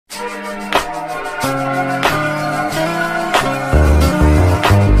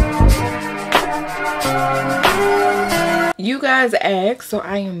You guys asked, so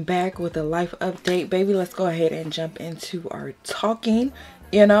I am back with a life update. Baby, let's go ahead and jump into our talking,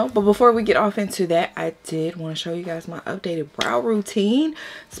 you know. But before we get off into that, I did want to show you guys my updated brow routine.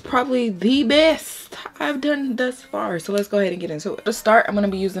 It's probably the best I've done thus far, so let's go ahead and get into it. To start, I'm going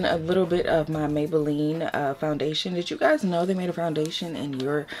to be using a little bit of my Maybelline foundation. Did you guys know they made a foundation in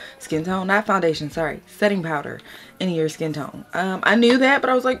your skin tone? Not foundation, sorry, setting powder in your skin tone. I knew that, but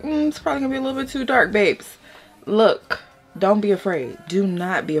I was like, it's probably gonna be a little bit too dark, babes. Look, don't be afraid. Do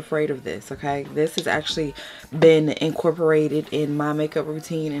not be afraid of this, okay? This has actually been incorporated in my makeup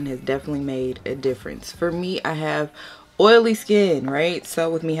routine and has definitely made a difference. For me, I have oily skin, right? So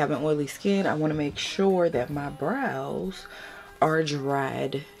with me having oily skin, I want to make sure that my brows are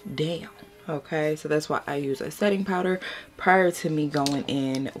dried down. Okay, so that's why I use a setting powder prior to me going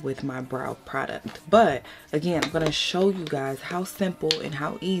in with my brow product. But again, I'm going to show you guys how simple and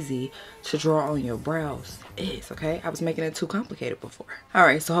how easy to draw on your brows is, okay? I was making it too complicated before. All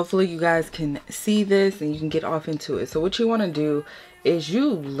right, so hopefully you guys can see this and you can get off into it. So what you want to do is you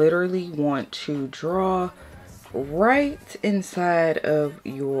literally want to draw right inside of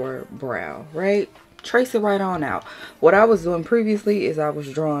your brow, right? Trace it right on out. What I was doing previously is I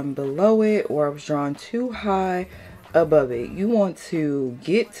was drawing below it, or I was drawing too high above it. You want to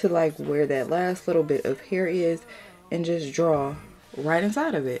get to like where that last little bit of hair is and just draw right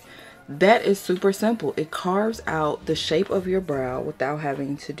inside of it. That is super simple. It carves out the shape of your brow without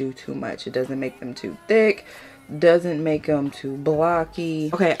having to do too much. It doesn't make them too thick, doesn't make them too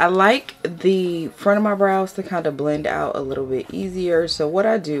blocky. Okay, I like the front of my brows to kind of blend out a little bit easier. So what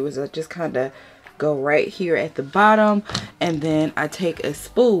I do is I just kind of go right here at the bottom, and then I take a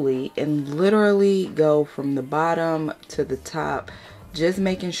spoolie and literally go from the bottom to the top, just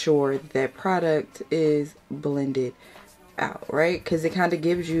making sure that product is blended out, right? Because it kind of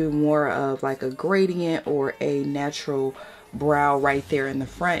gives you more of like a gradient or a natural brow right there in the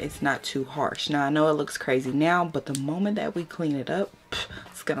front. It's not too harsh. Now I know it looks crazy now, but the moment that we clean it up,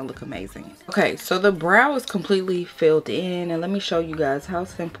 it's gonna look amazing. Okay, so the brow is completely filled in, and let me show you guys how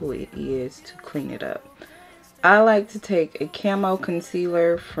simple it is to clean it up. I like to take a camo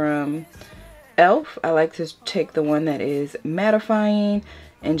concealer from Elf. I like to take the one that is mattifying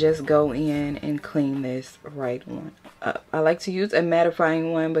and just go in and clean this right on up. I like to use a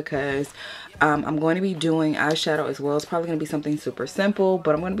mattifying one because I'm going to be doing eyeshadow as well. It's probably going to be something super simple,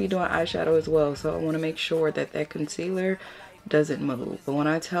 but I'm going to be doing eyeshadow as well. So I want to make sure that that concealer doesn't move. But when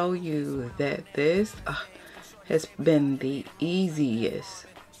I tell you that this has been the easiest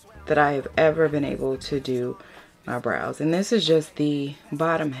that I have ever been able to do my brows, and this is just the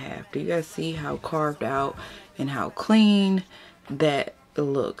bottom half. Do you guys see how carved out and how clean that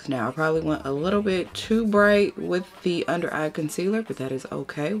looks? Now I probably went a little bit too bright with the under eye concealer, but that is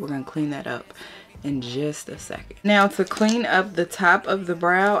okay. We're gonna clean that up in just a second. Now to clean up the top of the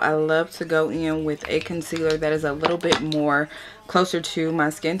brow, I love to go in with a concealer that is a little bit more closer to my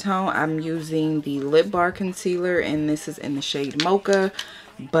skin tone. I'm using the Lip Bar concealer, and this is in the shade Mocha,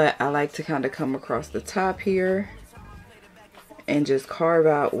 but I like to kind of come across the top here and just carve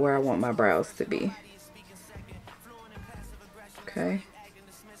out where I want my brows to be. Okay,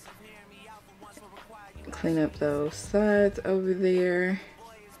 clean up those sides over there.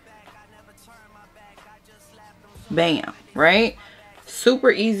 Bam, right?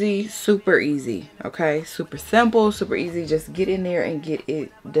 Super easy, okay? Super simple, super easy. Just get in there and get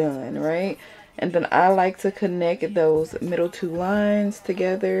it done, right? And then I like to connect those middle two lines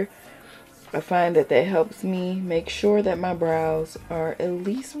together. I find that that helps me make sure that my brows are at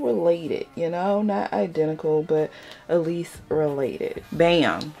least related, you know? Not identical, but at least related.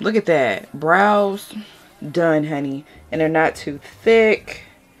 Bam, look at that. Brows done, honey. And they're not too thick.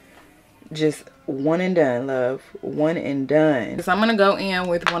 Just one and done, love. One and done. So I'm gonna go in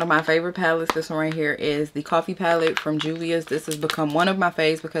with one of my favorite palettes. This one right here is the Coffee palette from Juvia's. This has become one of my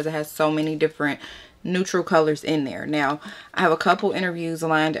faves because it has so many different neutral colors in there. Now I have a couple interviews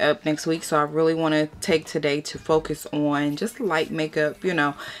lined up next week, so I really want to take today to focus on just light makeup, you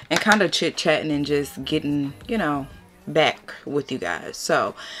know, and kind of chit-chatting and just getting, you know, back with you guys.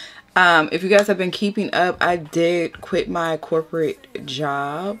 So if you guys have been keeping up, I did quit my corporate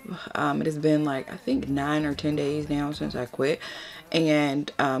job. It has been like, I think 9 or 10 days now since I quit.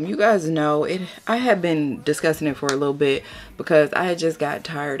 And you guys know it. I had been discussing it for a little bit because I had just got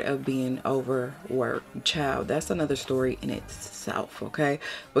tired of being overworked. Child, that's another story in itself, okay?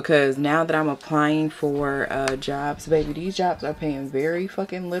 Because now that I'm applying for jobs, baby, these jobs are paying very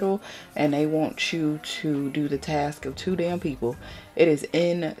fucking little, and they want you to do the task of 2 damn people. It is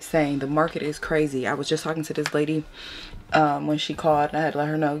insane. The market is crazy. I was just talking to this lady when she called, and I had to let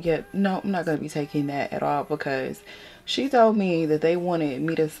her know, yeah, no, I'm not going to be taking that at all, because she told me that they wanted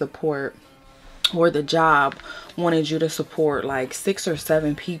me to support, or the job wanted you to support like 6 or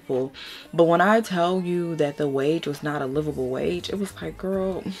 7 people. But when I tell you that the wage was not a livable wage, it was like,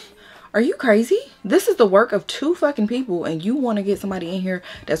 girl, are you crazy? This is the work of 2 fucking people, and you want to get somebody in here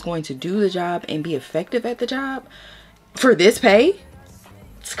that's going to do the job and be effective at the job for this pay?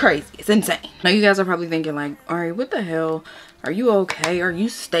 It's crazy. It's insane. Now you guys are probably thinking like, all right, what the hell? Are you okay? Are you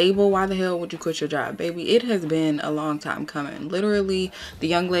stable? Why the hell would you quit your job? Baby, it has been a long time coming. Literally, the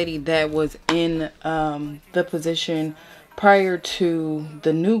young lady that was in the position prior to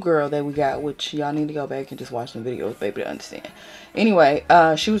the new girl that we got, which y'all need to go back and just watch the videos, baby, to understand. Anyway,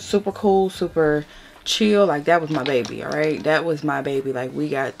 she was super cool, super chill. Like, that was my baby, all right? That was my baby. Like, we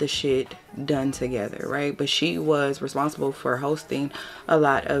got the shit done together, right? But she was responsible for hosting a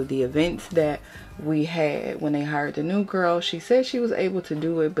lot of the events that we had when they hired the new girl. She said she was able to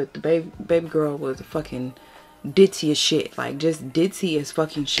do it, but the baby girl was fucking ditzy as shit. Like, just ditzy as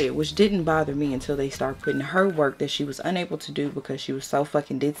fucking shit, which didn't bother me until they started putting her work that she was unable to do because she was so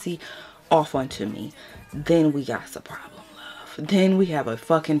fucking ditzy off onto me. Then we got a problem, love. Then we have a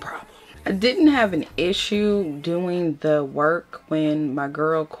fucking problem. I didn't have an issue doing the work when my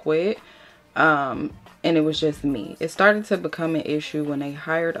girl quit, and it was just me. It started to become an issue when they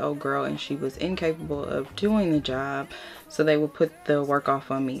hired old girl and she was incapable of doing the job, so they would put the work off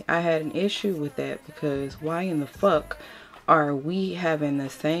on me. I had an issue with that because why in the fuck are we having the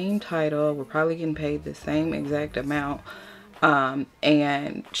same title? We're probably getting paid the same exact amount,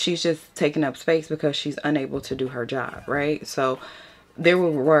 and she's just taking up space because she's unable to do her job, right? So there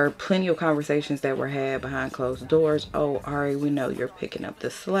were plenty of conversations that were had behind closed doors. Oh, Ari, we know you're picking up the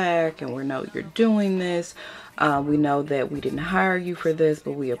slack, and we know you're doing this. We know that we didn't hire you for this,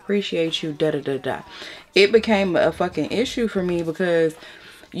 but we appreciate you, da da da da. It became a fucking issue for me because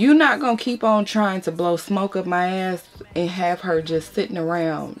you're not gonna keep on trying to blow smoke up my ass and have her just sitting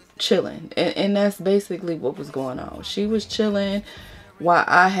around chilling. And that's basically what was going on. She was chilling while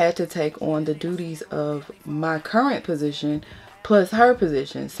I had to take on the duties of my current position plus her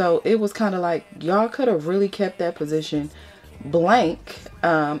position. So it was kind of like, y'all could have really kept that position blank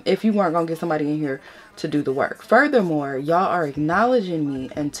if you weren't gonna get somebody in here to do the work. Furthermore, y'all are acknowledging me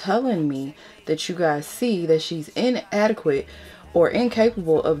and telling me that you guys see that she's inadequate or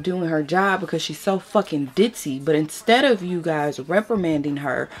incapable of doing her job because she's so fucking ditzy. But instead of you guys reprimanding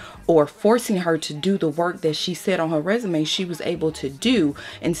her or forcing her to do the work that she said on her resume she was able to do,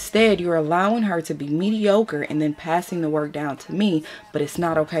 instead you're allowing her to be mediocre and then passing the work down to me. But it's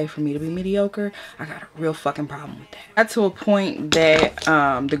not okay for me to be mediocre. I got a real fucking problem with that. Got to a point that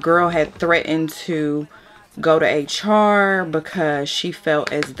the girl had threatened to go to HR because she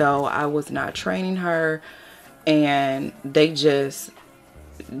felt as though I was not training her, and they just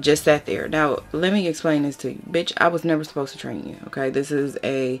sat there. Now let me explain this to you, bitch. I was never supposed to train you, okay? This is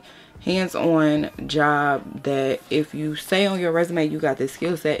a hands-on job that if you say on your resume you got this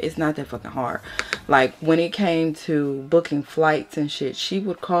skill set, it's not that fucking hard. Like, when it came to booking flights and shit, she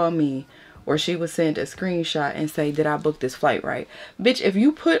would call me or she would send a screenshot and say, did I book this flight right? Bitch, if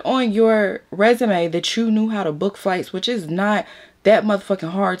you put on your resume that you knew how to book flights, which is not that motherfucking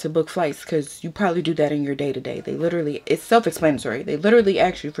hard to book flights because you probably do that in your day-to-day. They literally, it's self-explanatory. They literally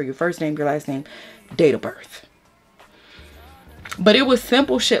ask you for your first name, your last name, date of birth. But it was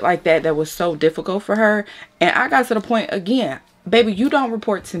simple shit like that that was so difficult for her. And I got to the point, again, baby, you don't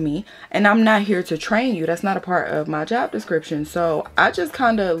report to me and I'm not here to train you. That's not a part of my job description. So I just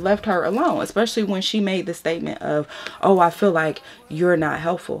kind of left her alone, especially when she made the statement of, oh, I feel like you're not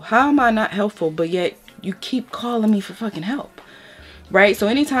helpful. How am I not helpful, but yet you keep calling me for fucking help? Right? So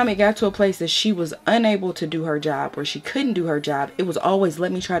anytime it got to a place that she was unable to do her job or she couldn't do her job, it was always,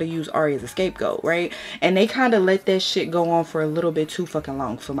 let me try to use Ari as a scapegoat, right? And they kind of let that shit go on for a little bit too fucking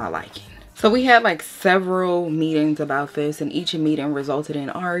long for my liking. So we had like several meetings about this, and each meeting resulted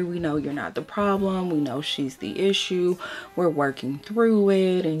in, Ari, we know you're not the problem. We know she's the issue. We're working through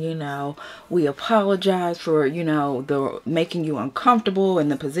it. And, you know, we apologize for, you know, the making you uncomfortable in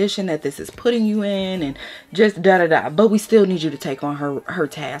the position that this is putting you in, and just da-da-da. But we still need you to take on her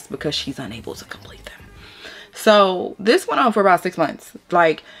task because she's unable to complete them. So this went on for about 6 months.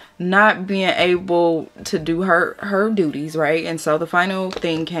 Like, not being able to do her duties, right? And so the final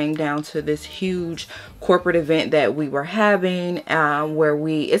thing came down to this huge corporate event that we were having, where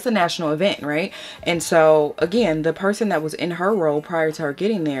it's a national event, right? And so again, the person that was in her role prior to her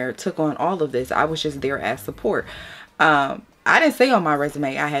getting there took on all of this. I was just there as support. I didn't say on my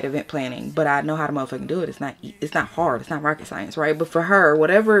resume I had event planning, but I know how to motherfucking do it. It's not hard. It's not rocket science, right? But for her,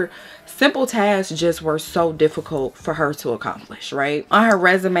 whatever simple tasks just were so difficult for her to accomplish, right? On her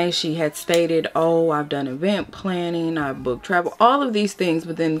resume, she had stated, oh, I've done event planning, I've booked travel, all of these things,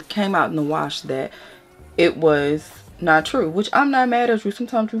 but then came out in the wash that it was not true, which I'm not mad at you.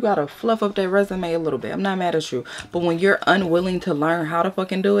 Sometimes you gotta fluff up that resume a little bit. I'm not mad at you. But when you're unwilling to learn how to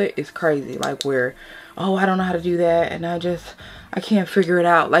fucking do it, it's crazy. Like where, oh, I don't know how to do that, and I can't figure it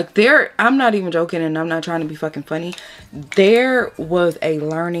out. Like I'm not even joking, and I'm not trying to be fucking funny. There was a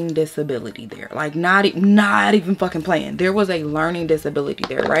learning disability there. Like not even fucking playing. There was a learning disability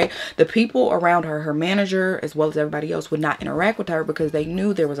there, right? The people around her, her manager, as well as everybody else, would not interact with her because they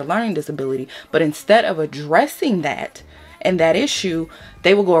knew there was a learning disability. But instead of addressing that and that issue,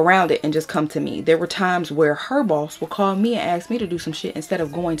 they would go around it and just come to me. There were times where her boss would call me and ask me to do some shit instead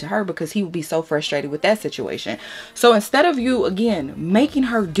of going to her because he would be so frustrated with that situation. So instead of you, again, making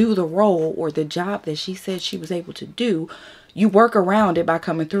her do the role or the job that she said she was able to do, you work around it by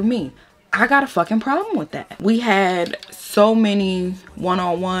coming through me. I got a fucking problem with that. We had so many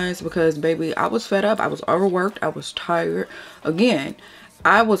one-on-ones because, baby, I was fed up. I was overworked. I was tired. Again,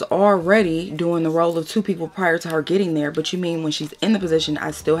 I was already doing the role of two people prior to her getting there. But you mean when she's in the position,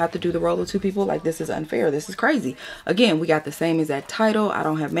 I still have to do the role of two people? Like, this is unfair. This is crazy. Again, we got the same exact title. I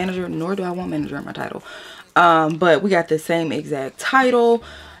don't have manager, nor do I want manager in my title. But we got the same exact title.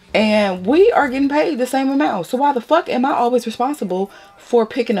 And we are getting paid the same amount. So why the fuck am I always responsible for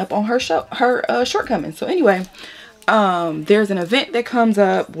picking up on her shortcomings? So anyway, there's an event that comes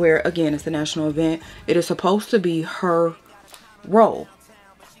up where, again, it's a national event. It is supposed to be her role.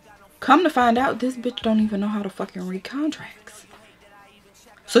 Come to find out, this bitch don't even know how to fucking read contracts.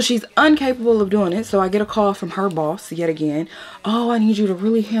 So she's incapable of doing it. So I get a call from her boss yet again. Oh, I need you to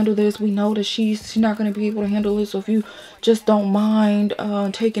really handle this. We know that she's not going to be able to handle it. So if you just don't mind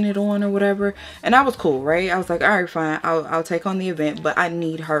taking it on or whatever. And I was cool, right? I was like, all right, fine. I'll take on the event. But I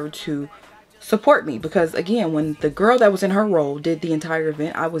need her to support me, because again, when the girl that was in her role did the entire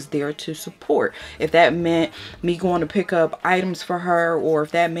event, I was there to support. If that meant me going to pick up items for her, or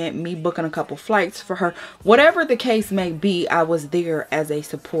if that meant me booking a couple flights for her, whatever the case may be, I was there as a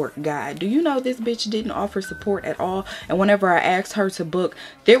support guide. Do you know this bitch didn't offer support at all? And whenever I asked her to book,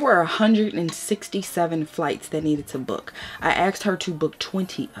 there were 167 flights that needed to book. I asked her to book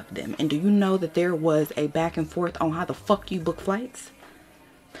 20 of them, and do you know that there was a back and forth on how the fuck you book flights?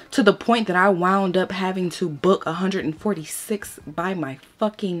 To the point that I wound up having to book 146 by my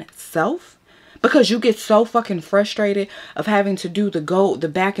fucking self. Because you get so fucking frustrated of having to do the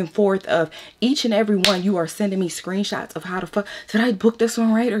back and forth of each and every one. You are sending me screenshots of how the fuck, did I book this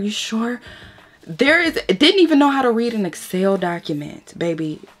one right? Are you sure? Didn't even know how to read an Excel document,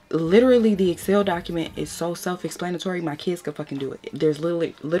 baby. Literally, the Excel document is so self-explanatory. My kids could fucking do it. There's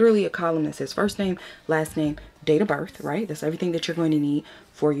literally a column that says first name, last name, date of birth, right? That's everything that you're going to need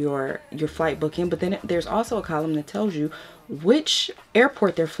for your flight booking. But then there's also a column that tells you which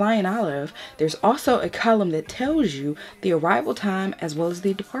airport they're flying out of. There's also a column that tells you the arrival time as well as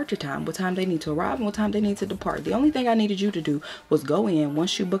the departure time, what time they need to arrive and what time they need to depart. The only thing I needed you to do was go in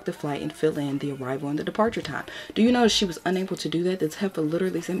once you book the flight and fill in the arrival and the departure time. Do you know she was unable to do that? This heifer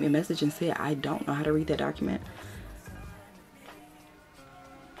literally sent me a message and said, I don't know how to read that document.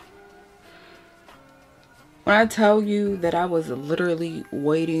 When I tell you that I was literally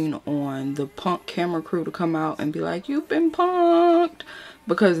waiting on the punk camera crew to come out and be like, you've been punked,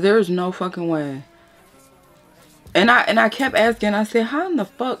 because there's no fucking way. And I kept asking, I said, how in the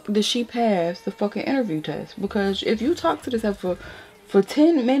fuck did she pass the fucking interview test? Because if you talk to this heifer for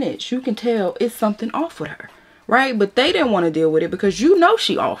 10 minutes, you can tell it's something off with her. Right? But they didn't want to deal with it because you know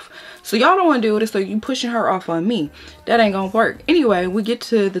she off. So y'all don't want to deal with it, so you pushing her off on me. That ain't gonna work. Anyway, we get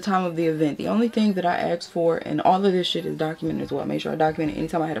to the time of the event. The only thing that I asked for, and all of this shit is documented as well. I made sure I documented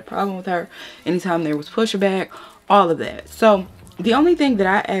anytime I had a problem with her, anytime there was pushback, all of that. So the only thing that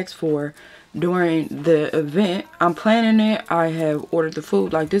I asked for during the event, I'm planning it. I have ordered the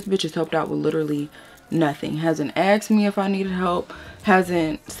food. Like, this bitch has helped out with literally nothing. Hasn't asked me if I needed help.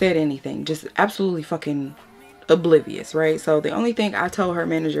 Hasn't said anything. Just absolutely fucking oblivious, right? So the only thing I told her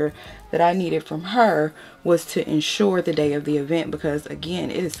manager that I needed from her was to ensure the day of the event, because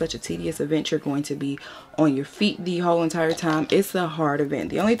again, it is such a tedious event. You're going to be on your feet the whole entire time. It's a hard event.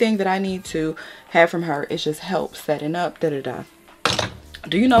 The only thing that I need to have from her is just help setting up,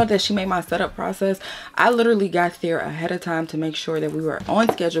 Do you know that she made my setup process? I literally got there ahead of time to make sure that we were on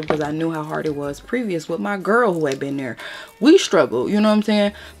schedule because I knew how hard it was previous with my girl who had been there. We struggled, you know what I'm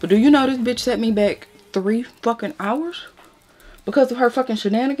saying? But do you know this bitch set me back 3 fucking hours? Because of her fucking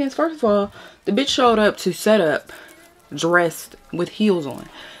shenanigans. First of all, the bitch showed up to set up dressed with heels on.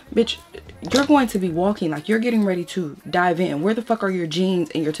 Bitch, you're going to be walking like you're getting ready to dive in. Where the fuck are your jeans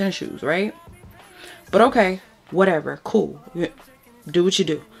and your tennis shoes, right? But okay, whatever, cool. Do what you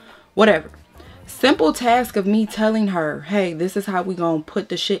do. Whatever. Simple task of me telling her, hey, this is how we gonna put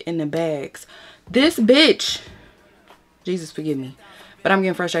the shit in the bags. This bitch, Jesus forgive me, but I'm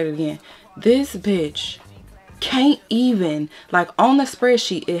getting frustrated again. This bitch can't even, like, on the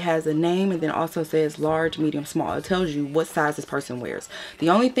spreadsheet it has a name and then also says large, medium, small. It tells you what size this person wears. The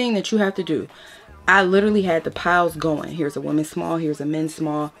only thing that you have to do, I literally had the piles going. Here's a women's small, here's a men's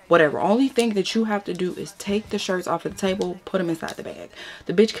small, whatever. Only thing that you have to do is take the shirts off of the table, put them inside the bag.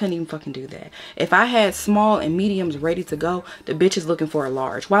 The bitch couldn't even fucking do that. If I had small and mediums ready to go, the bitch is looking for a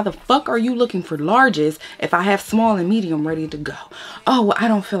large. Why the fuck are you looking for larges if I have small and medium ready to go? Oh, well, I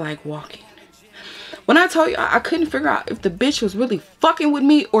don't feel like walking. When I told you, I couldn't figure out if the bitch was really fucking with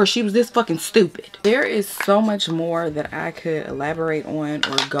me or she was this fucking stupid. There is so much more that I could elaborate on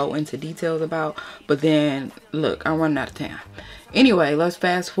or go into details about. But then, look, I'm running out of time. Anyway, let's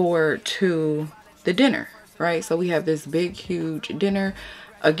fast forward to the dinner, right? So we have this big, huge dinner.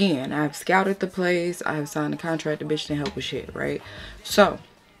 Again, I've scouted the place. I've signed a contract. The bitch didn't help with shit, right? So,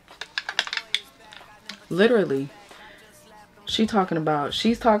 literally, she's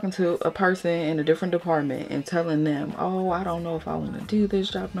talking to a person in a different department and telling them, oh, I don't know if I want to do this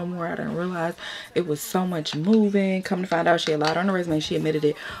job no more. I didn't realize it was so much moving. Come to find out, she had lied on her resume. She admitted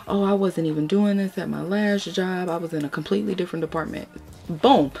it. Oh, I wasn't even doing this at my last job. I was in a completely different department.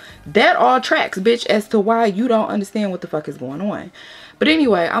 Boom. That all tracks, bitch, as to why you don't understand what the fuck is going on. But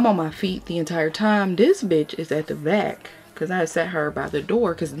anyway, I'm on my feet the entire time. This bitch is at the back. Because I set her by the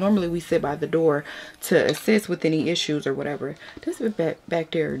door. Because normally we sit by the door to assist with any issues or whatever. This bitch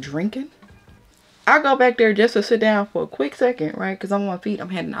back there drinking. I go back there just to sit down for a quick second, right? Because I'm on my feet. I'm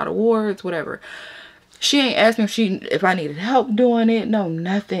handing out awards, whatever. She ain't asked me if I needed help doing it. No,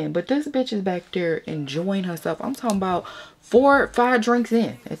 nothing. But this bitch is back there enjoying herself. I'm talking about 4 or 5 drinks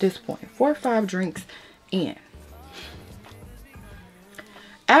in at this point. 4 or 5 drinks in.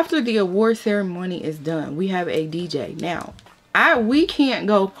 After the award ceremony is done, we have a DJ. Now, we can't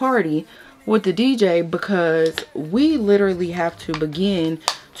go party with the DJ because we literally have to begin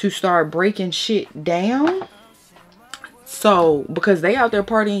to start breaking shit down. So, because they out there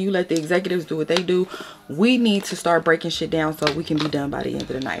partying, you let the executives do what they do. We need to start breaking shit down so we can be done by the end of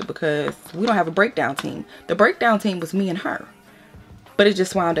the night because we don't have a breakdown team. The breakdown team was me and her. But it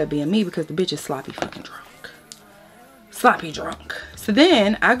just wound up being me because the bitch is sloppy fucking drunk. Sloppy drunk. So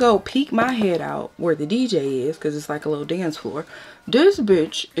then I go peek my head out where the DJ is because it's like a little dance floor. This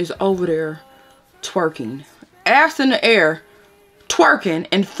bitch is over there twerking, ass in the air, twerking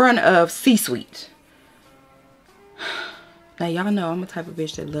in front of C-suite. Now y'all know I'm the type of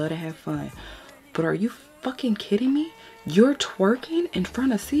bitch that love to have fun, but are you fucking kidding me? You're twerking in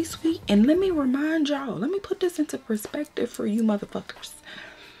front of C-suite? And let me remind y'all, let me put this into perspective for you motherfuckers.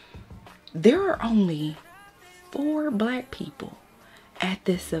 There are only 4 black people at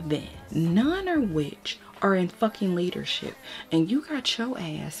this event, none of which are in fucking leadership, and you got your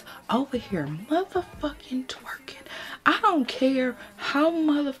ass over here motherfucking twerking. I don't care how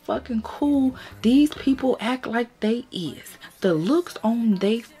motherfucking cool these people act like they is. The looks on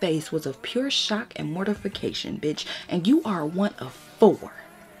their face was of pure shock and mortification, bitch, and you are one of 4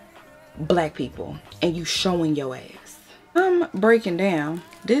 black people and you showing your ass. I'm breaking down.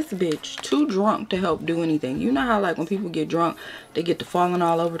 This bitch too drunk to help do anything. You know how like when people get drunk, they get to falling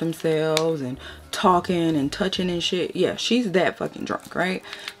all over themselves and talking and touching and shit. Yeah, she's that fucking drunk, right?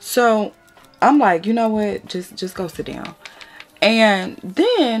 So I'm like, you know what? Just go sit down. And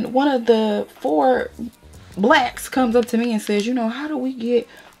then one of the 4 blacks comes up to me and says, you know, how do we get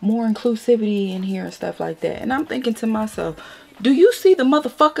more inclusivity in here and stuff like that? And I'm thinking to myself, do you see the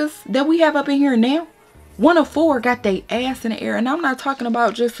motherfuckers that we have up in here now? 1 of 4 got their ass in the air, and I'm not talking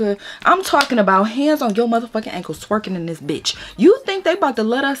about I'm talking about hands on your motherfucking ankles twerking in this bitch. You think they about to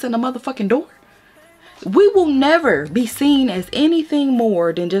let us in the motherfucking door? We will never be seen as anything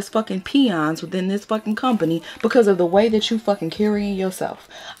more than just fucking peons within this fucking company because of the way that you fucking carrying yourself.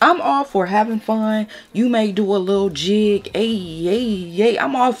 I'm all for having fun. You may do a little jig. Hey,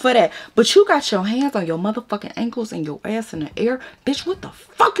 I'm all for that. But you got your hands on your motherfucking ankles and your ass in the air. Bitch, what the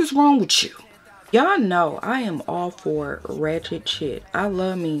fuck is wrong with you? Y'all know I am all for ratchet shit. I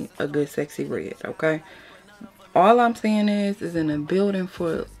love me a good sexy red, okay? All I'm saying is in a building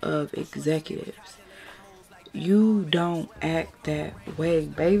full of executives, you don't act that way,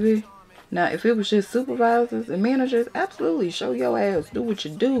 baby. Now, if it was just supervisors and managers, absolutely, show your ass, do what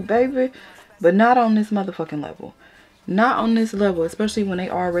you do, baby. But not on this motherfucking level. Not on this level, especially when they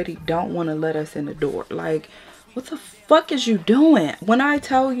already don't want to let us in the door. Like, what the fuck is you doing? When I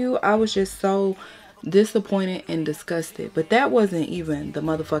tell you, I was just so disappointed and disgusted. But that wasn't even the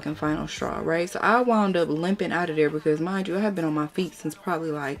motherfucking final straw, right? So I wound up limping out of there because, mind you, I have been on my feet since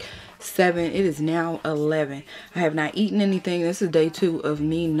probably like 7. It is now 11. I have not eaten anything. This is day 2 of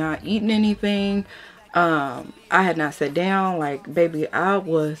me not eating anything. I had not sat down. Like, baby, I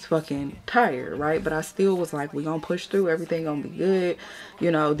was fucking tired, right? But I still was like, we gonna push through, everything gonna be good.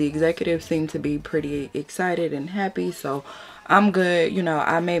 You know, the executives seem to be pretty excited and happy, so I'm good. You know,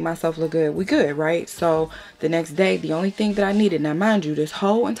 I made myself look good. We good, right? So the next day, the only thing that I needed, now mind you, this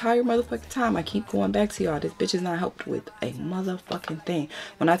whole entire motherfucking time, I keep going back to y'all, this bitch is not helped with a motherfucking thing.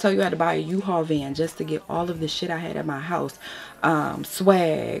 When I tell you I had to buy a U-Haul van just to get all of the shit I had at my house,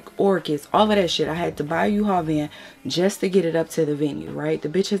 swag, orchids, all of that shit, I had to buy a U-Haul van just to get it up to the venue, right? The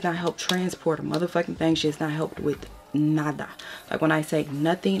bitch has not helped transport a motherfucking thing. She has not helped with nada. Like, when I say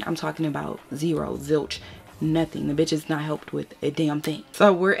nothing, I'm talking about zero, zilch, nothing. The bitch has not helped with a damn thing.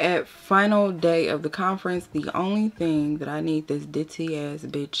 So we're at final day of the conference. The only thing that I need this ditzy ass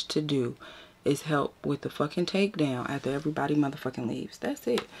bitch to do is help with the fucking takedown after everybody motherfucking leaves. That's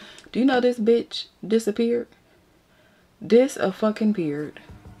it. Do you know this bitch disappeared? This a fucking period.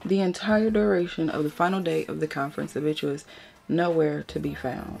 The entire duration of the final day of the conference, the bitch was nowhere to be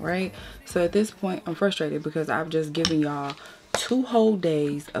found, right? So at this point, I'm frustrated because I've just given y'all 2 whole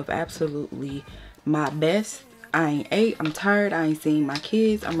days of absolutely my best. I ain't ate, I'm tired, I ain't seen my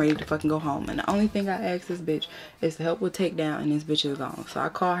kids, I'm ready to fucking go home. And the only thing I asked this bitch is to help with takedown, and this bitch is gone. So I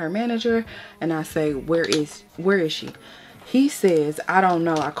call her manager and I say, where is she? He says, I don't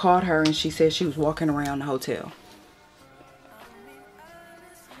know. I called her and she said she was walking around the hotel.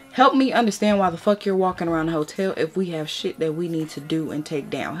 Help me understand why the fuck you're walking around the hotel if we have shit that we need to do and take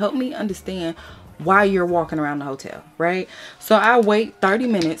down. Help me understand why you're walking around the hotel, right? So I wait 30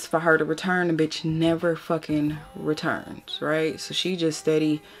 minutes for her to return. The bitch never fucking returns, right? So she just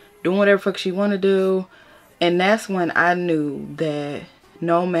steady doing whatever fuck she want to do. And that's when I knew that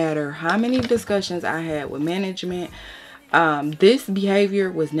no matter how many discussions I had with management, this behavior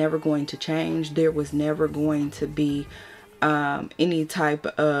was never going to change. There was never going to be any type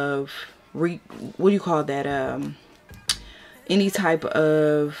of any type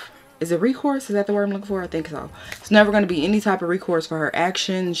of, is it recourse? Is that the word I'm looking for? I think so. It's never going to be any type of recourse for her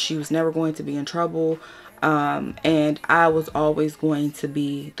actions. She was never going to be in trouble. And I was always going to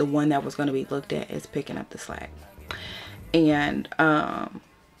be the one that was going to be looked at as picking up the slack. And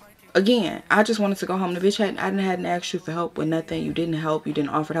again, I just wanted to go home. The bitch hadn't asked you for help with nothing. You didn't help. You didn't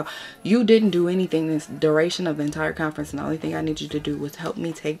offer help. You didn't do anything this duration of the entire conference. And the only thing I need you to do was help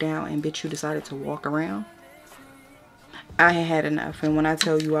me take down. And bitch, you decided to walk around. I had enough. And when I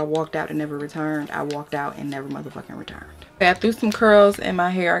tell you I walked out and never returned, I walked out and never motherfucking returned. I threw some curls in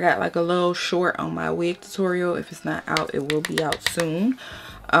my hair. I got like a little short on my wig tutorial. If it's not out, it will be out soon.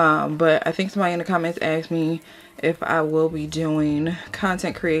 But I think somebody in the comments asked me if I will be doing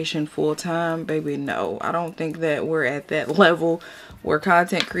content creation full time. Baby, no. I don't think that we're at that level where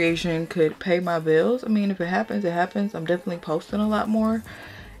content creation could pay my bills. I mean, if it happens, it happens. I'm definitely posting a lot more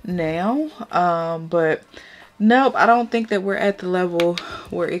now. But nope, I don't think that we're at the level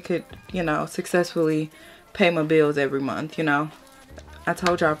where it could, you know, successfully pay my bills every month, you know. I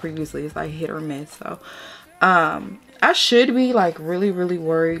told y'all previously, it's like hit or miss. So I should be like really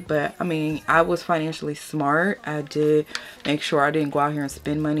worried, but I mean, I was financially smart. I did make sure I didn't go out here and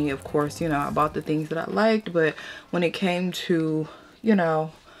spend money. Of course, you know, I bought the things that I liked, but when it came to, you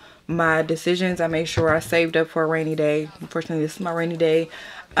know, my decisions, I made sure I saved up for a rainy day. Unfortunately, this is my rainy day.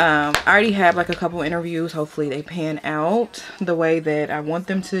 I already have like a couple interviews. Hopefully they pan out the way that I want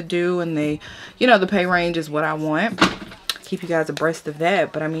them to do, and they, you know, the pay range is what I want. Keep you guys abreast of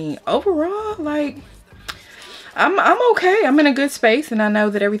that. But I mean, overall, like, I'm okay. I'm in a good space, and I know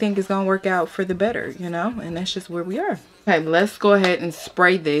that everything is gonna work out for the better, you know, and that's just where we are. Okay, let's go ahead and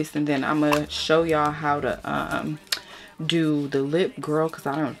spray this, and then I'm gonna show y'all how to do the lip, girl, because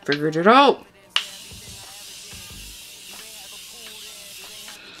I done figured it out.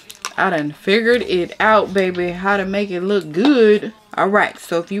 I done figured it out, baby, how to make it look good. Alright,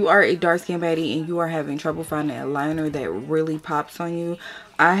 so if you are a dark skin baddie and you are having trouble finding a liner that really pops on you,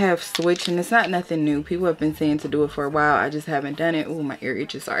 I have switched, and it's not nothing new. People have been saying to do it for a while. I just haven't done it. Oh, my ear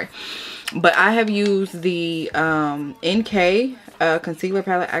itches, sorry. But I have used the NK concealer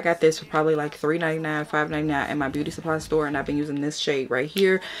palette. I got this for probably like $3.99, $5.99 at my beauty supply store, and I've been using this shade right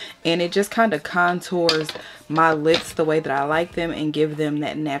here, and it just kind of contours my lips the way that I like them and give them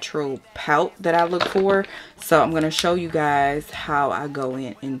that natural pout that I look for. So I'm going to show you guys how I go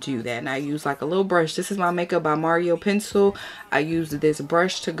in and do that. And I use like a little brush. This is my Makeup by Mario pencil. I use this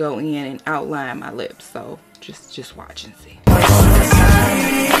brush to go in and outline my lips. So just watch and see.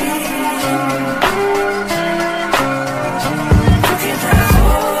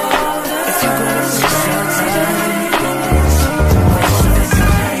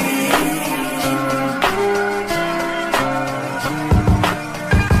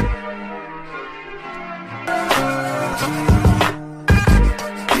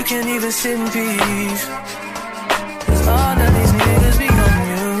 You can't even sit in peace, 'cause all of these niggas be on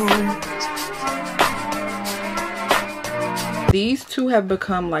you. These two have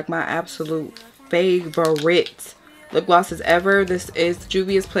become like my absolute favorite lip glosses ever. This is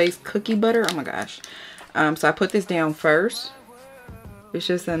Juvia's Place Cookie Butter. Oh my gosh. So I put this down first. It's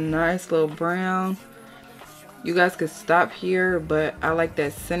just a nice little brown. You guys could stop here, but I like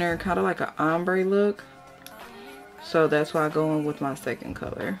that center, kind of like an ombre look. So that's why I go in with my second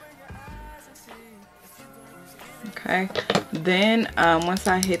color. Okay, then once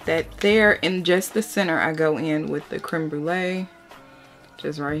I hit that there in just the center, I go in with the Creme Brulee,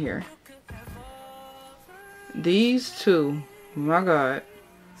 just right here. These two, my God,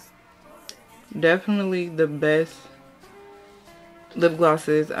 definitely the best lip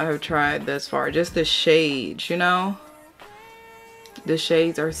glosses I have tried thus far. Just the shades, you know, the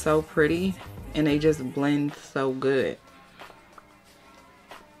shades are so pretty and they just blend so good.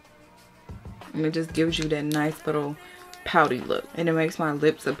 And it just gives you that nice little pouty look. And it makes my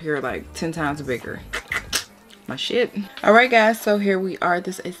lips appear like 10 times bigger. My shit. Alright guys, so here we are.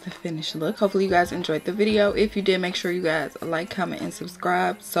 This is the finished look. Hopefully you guys enjoyed the video. If you did, make sure you guys like, comment, and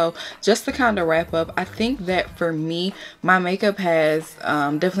subscribe. So just to kind of wrap up, I think that for me, my makeup has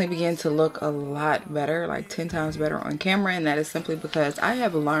definitely begun to look a lot better, like 10 times better on camera. And that is simply because I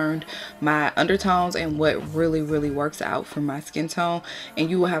have learned my undertones and what really works out for my skin tone. And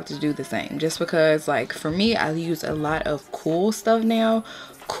you will have to do the same. Just because, like, for me, I use a lot of cool stuff now.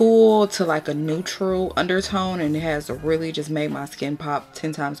 Cool to like a neutral undertone, and it has really just made my skin pop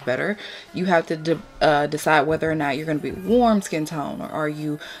 10 times better. You have to decide whether or not you're going to be warm skin tone, or are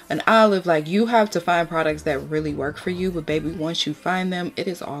you an olive. Like, you have to find products that really work for you. But baby, once you find them, it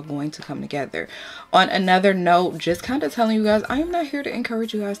is all going to come together. On another note, just kind of telling you guys, I am not here to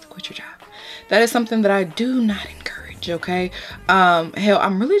encourage you guys to quit your job. That is something that I do not encourage. Okay, hell,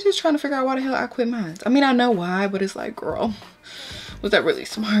 I'm really just trying to figure out why the hell I quit mine. I mean, I know why, but it's like, girl, was that really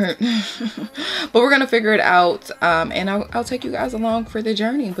smart? But we're gonna figure it out, and I'll take you guys along for the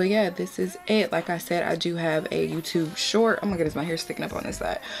journey. But yeah, this is it. Like I said, I do have a YouTube short. Oh my goodness, my hair's sticking up on this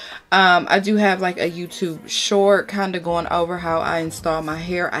side. I do have like a YouTube short kind of going over how I install my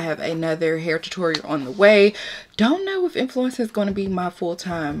hair. I have another hair tutorial on the way. Don't know if influencer is going to be my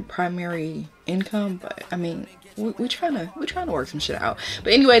full-time primary income, but I mean, we're trying to work some shit out.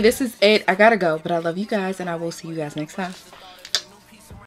 But anyway, this is it. I gotta go, but I love you guys, and I will see you guys next time.